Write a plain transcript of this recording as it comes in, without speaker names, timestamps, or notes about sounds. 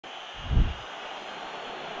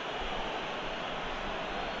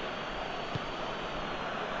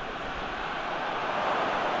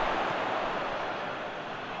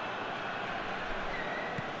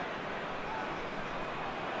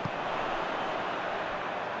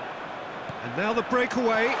And now the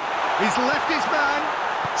breakaway. He's left his man.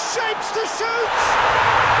 Shapes to shoot!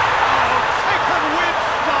 Oh, taken with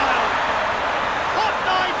style! Hot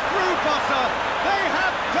knife through butter. They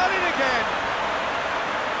have done it again.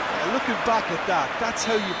 Yeah, looking back at that, that's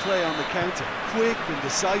how you play on the counter. Quick and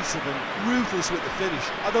decisive and ruthless with the finish.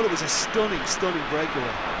 I thought it was a stunning, stunning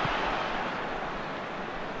breakaway.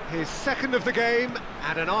 His second of the game,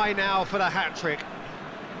 and an eye now for the hat-trick.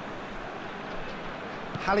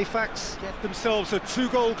 Halifax get themselves a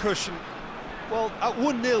 2-goal cushion. Well, at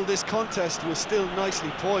 1-0 this contest was still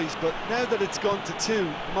nicely poised, but now that it's gone to 2,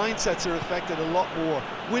 mindsets are affected a lot more.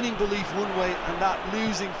 Winning belief one way and that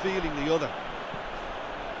losing feeling the other.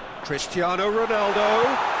 Cristiano Ronaldo,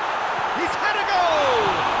 he's had a goal!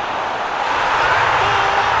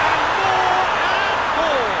 And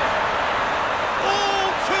more!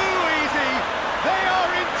 All too easy! They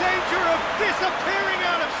are in danger of disappearing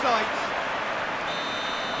out of sight!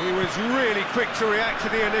 He was really quick to react to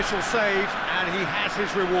the initial save, and he has his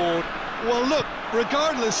reward. Well, look,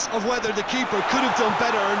 regardless of whether the keeper could have done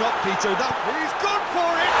better or not, Peter, that... He's gone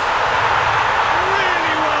for it!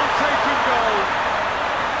 Really well taken goal!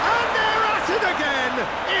 And they're at it again,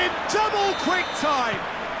 in double quick time!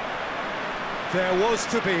 There was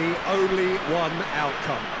to be only one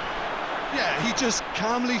outcome. Yeah, he just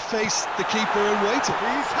calmly faced the keeper and waited.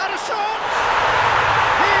 He's had a shot!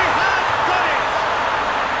 He has done it!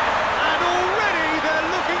 And already they're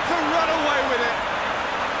looking to run away with it.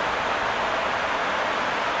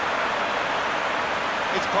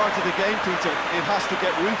 It's part of the game, Peter. It has to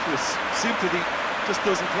get ruthless. Sympathy just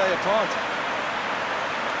doesn't play a part.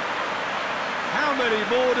 How many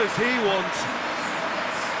more does he want?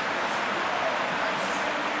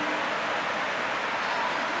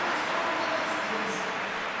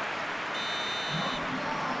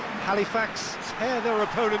 Halifax tear their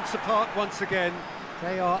opponents apart once again.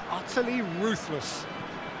 They are utterly ruthless.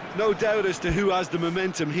 No doubt as to who has the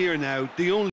momentum here now. The only